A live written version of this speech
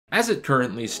As it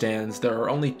currently stands, there are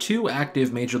only 2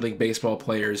 active Major League Baseball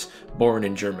players born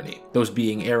in Germany, those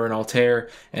being Aaron Altair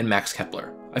and Max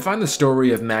Kepler. I find the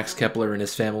story of Max Kepler and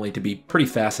his family to be pretty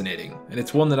fascinating, and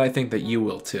it's one that I think that you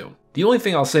will too. The only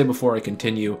thing I'll say before I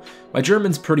continue, my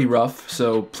German's pretty rough,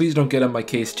 so please don't get on my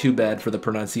case too bad for the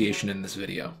pronunciation in this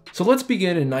video. So let's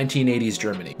begin in 1980s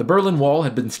Germany. The Berlin Wall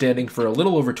had been standing for a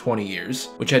little over 20 years,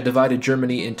 which had divided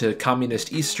Germany into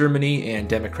Communist East Germany and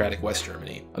Democratic West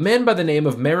Germany. A man by the name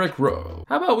of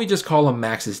how about we just call him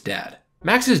Max's dad?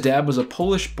 Max's dad was a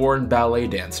Polish-born ballet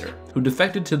dancer who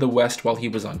defected to the West while he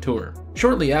was on tour.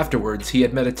 Shortly afterwards, he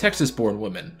had met a Texas-born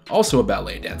woman, also a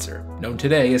ballet dancer, known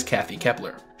today as Kathy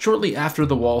Kepler. Shortly after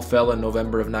the wall fell in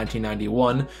November of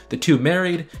 1991, the two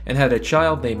married and had a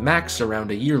child named Max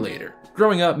around a year later.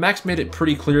 Growing up, Max made it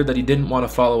pretty clear that he didn't want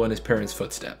to follow in his parents'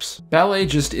 footsteps. Ballet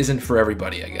just isn't for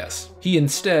everybody, I guess. He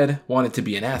instead wanted to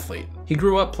be an athlete. He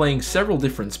grew up playing several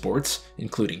different sports,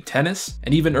 including tennis,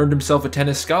 and even earned himself a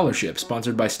tennis scholarship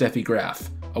sponsored by Steffi Graf,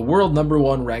 a world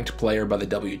 #1 ranked player by the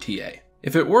WTA.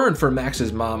 If it weren't for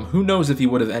Max's mom, who knows if he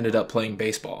would have ended up playing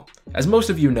baseball. As most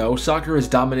of you know, soccer has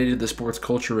dominated the sports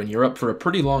culture in Europe for a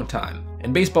pretty long time,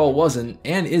 and baseball wasn't,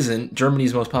 and isn't,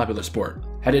 Germany's most popular sport.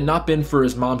 Had it not been for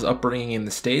his mom's upbringing in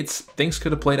the States, things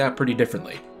could have played out pretty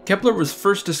differently. Kepler was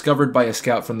first discovered by a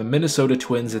scout from the Minnesota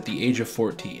Twins at the age of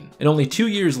 14, and only 2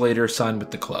 years later signed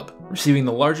with the club, receiving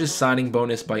the largest signing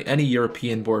bonus by any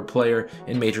European-born player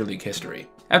in Major League history.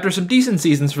 After some decent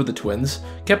seasons for the Twins,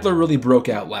 Kepler really broke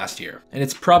out last year, and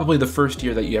it's probably the first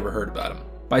year that you ever heard about him.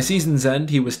 By season's end,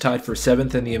 he was tied for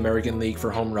 7th in the American League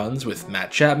for home runs with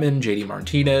Matt Chapman, JD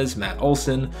Martinez, Matt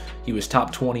Olson. He was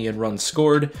top 20 in runs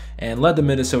scored, and led the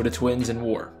Minnesota Twins in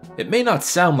WAR. It may not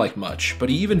sound like much, but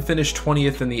he even finished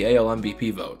 20th in the AL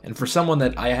MVP vote, and for someone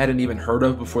that I hadn't even heard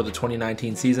of before the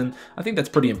 2019 season, I think that's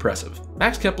pretty impressive.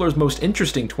 Max Kepler's most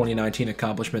interesting 2019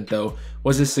 accomplishment, though,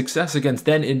 was his success against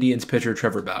then Indians pitcher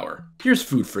Trevor Bauer. Here's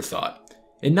food for thought.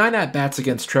 In 9 at-bats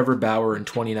against Trevor Bauer in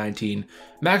 2019,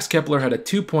 Max Kepler had a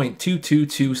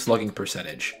 2.222 slugging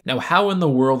percentage. Now how in the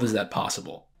world is that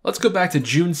possible? Let's go back to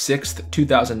June 6th,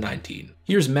 2019.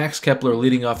 Here's Max Kepler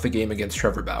leading off the game against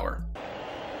Trevor Bauer.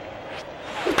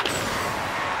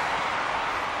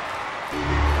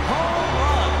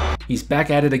 He's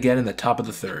back at it again in the top of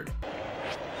the 3rd.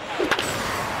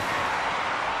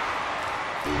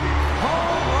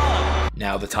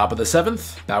 Now the top of the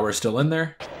 7th, Bauer's still in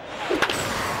there.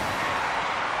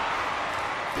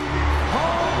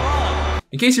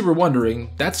 In case you were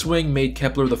wondering, that swing made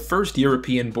Kepler the first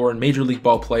European-born Major League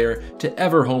ball player to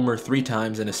ever homer 3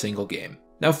 times in a single game.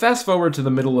 Now fast forward to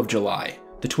the middle of July.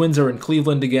 The Twins are in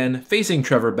Cleveland again, facing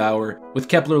Trevor Bauer, with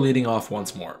Kepler leading off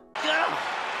once more.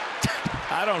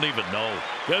 I don't even know.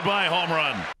 Goodbye, home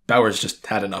run. Bauer's just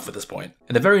had enough at this point.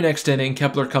 In the very next inning,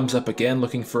 Kepler comes up again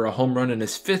looking for a home run in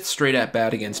his 5th straight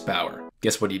at-bat against Bauer.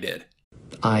 Guess what he did?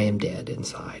 I am dead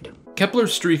inside.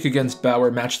 Kepler's streak against Bauer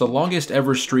matched the longest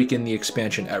ever streak in the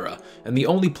expansion era, and the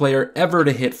only player ever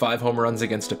to hit 5 home runs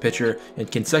against a pitcher in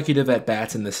consecutive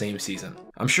at-bats in the same season.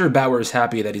 I'm sure Bauer is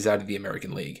happy that he's out of the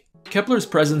American League. Kepler's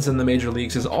presence in the major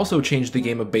leagues has also changed the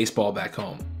game of baseball back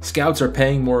home. Scouts are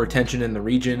paying more attention in the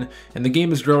region, and the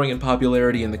game is growing in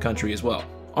popularity in the country as well.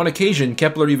 On occasion,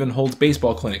 Kepler even holds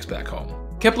baseball clinics back home.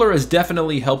 Kepler has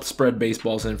definitely helped spread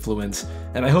baseball's influence,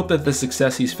 and I hope that the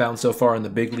success he's found so far in the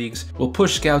big leagues will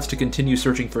push scouts to continue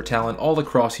searching for talent all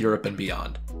across Europe and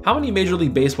beyond. How many Major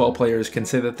League Baseball players can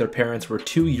say that their parents were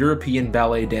 2 European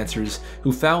ballet dancers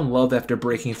who found love after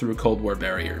breaking through Cold War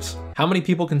barriers? How many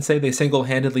people can say they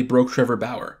single-handedly broke Trevor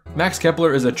Bauer? Max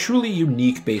Kepler is a truly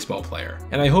unique baseball player,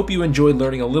 and I hope you enjoyed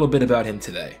learning a little bit about him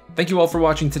today. Thank you all for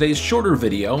watching today's shorter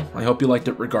video. I hope you liked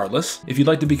it regardless. If you'd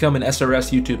like to become an SRS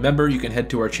YouTube member, you can head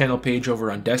to our channel page over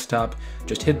on desktop.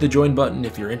 Just hit the join button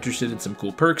if you're interested in some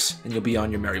cool perks, and you'll be on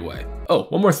your merry way. Oh,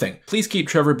 one more thing. Please keep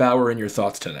Trevor Bauer in your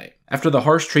thoughts tonight. After the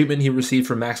harsh treatment he received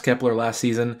from Max Kepler last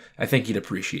season, I think he'd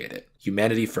appreciate it.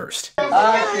 Humanity first.